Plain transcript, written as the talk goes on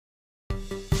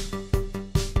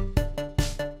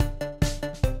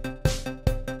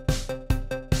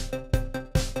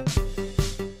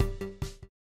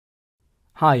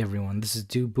Hi everyone, this is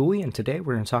Dubui, and today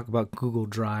we're going to talk about Google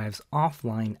Drive's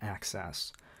offline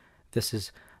access. This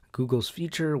is Google's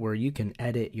feature where you can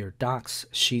edit your docs,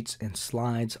 sheets, and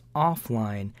slides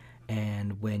offline,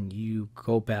 and when you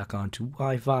go back onto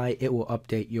Wi-Fi, it will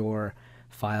update your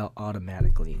file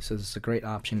automatically. So this is a great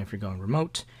option if you're going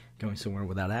remote, going somewhere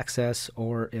without access,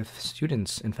 or if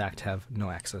students, in fact, have no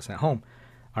access at home.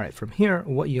 All right, from here,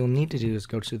 what you'll need to do is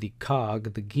go to the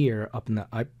cog, the gear, up in the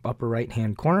upper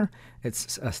right-hand corner.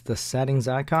 It's the settings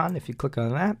icon. If you click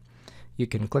on that, you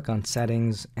can click on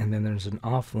settings, and then there's an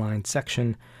offline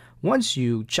section. Once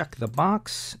you check the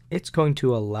box, it's going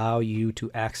to allow you to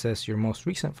access your most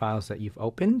recent files that you've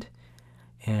opened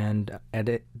and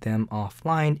edit them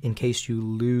offline in case you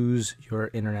lose your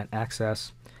internet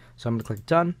access. So I'm going to click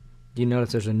done. You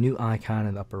notice there's a new icon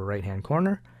in the upper right-hand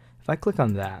corner. If I click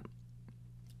on that,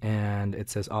 and it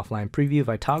says offline preview. If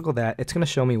I toggle that, it's going to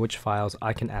show me which files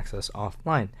I can access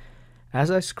offline. As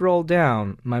I scroll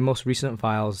down, my most recent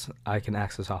files I can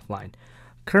access offline.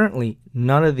 Currently,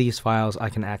 none of these files I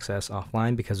can access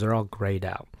offline because they're all grayed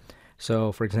out.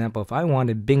 So, for example, if I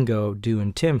wanted Bingo, Do,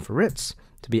 and Tim for Ritz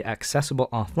to be accessible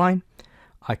offline,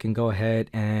 I can go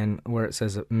ahead and where it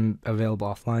says available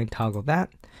offline, toggle that.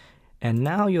 And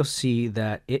now you'll see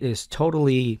that it is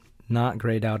totally not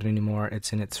grayed out anymore.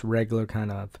 It's in its regular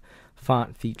kind of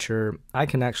font feature. I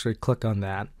can actually click on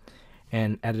that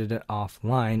and edit it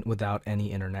offline without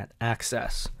any internet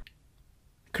access.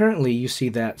 Currently, you see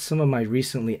that some of my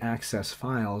recently accessed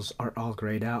files are all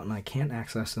grayed out and I can't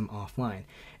access them offline.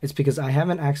 It's because I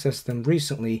haven't accessed them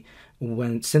recently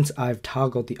since I've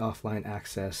toggled the offline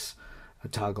access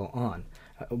toggle on.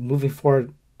 Moving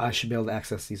forward, I should be able to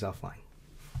access these offline.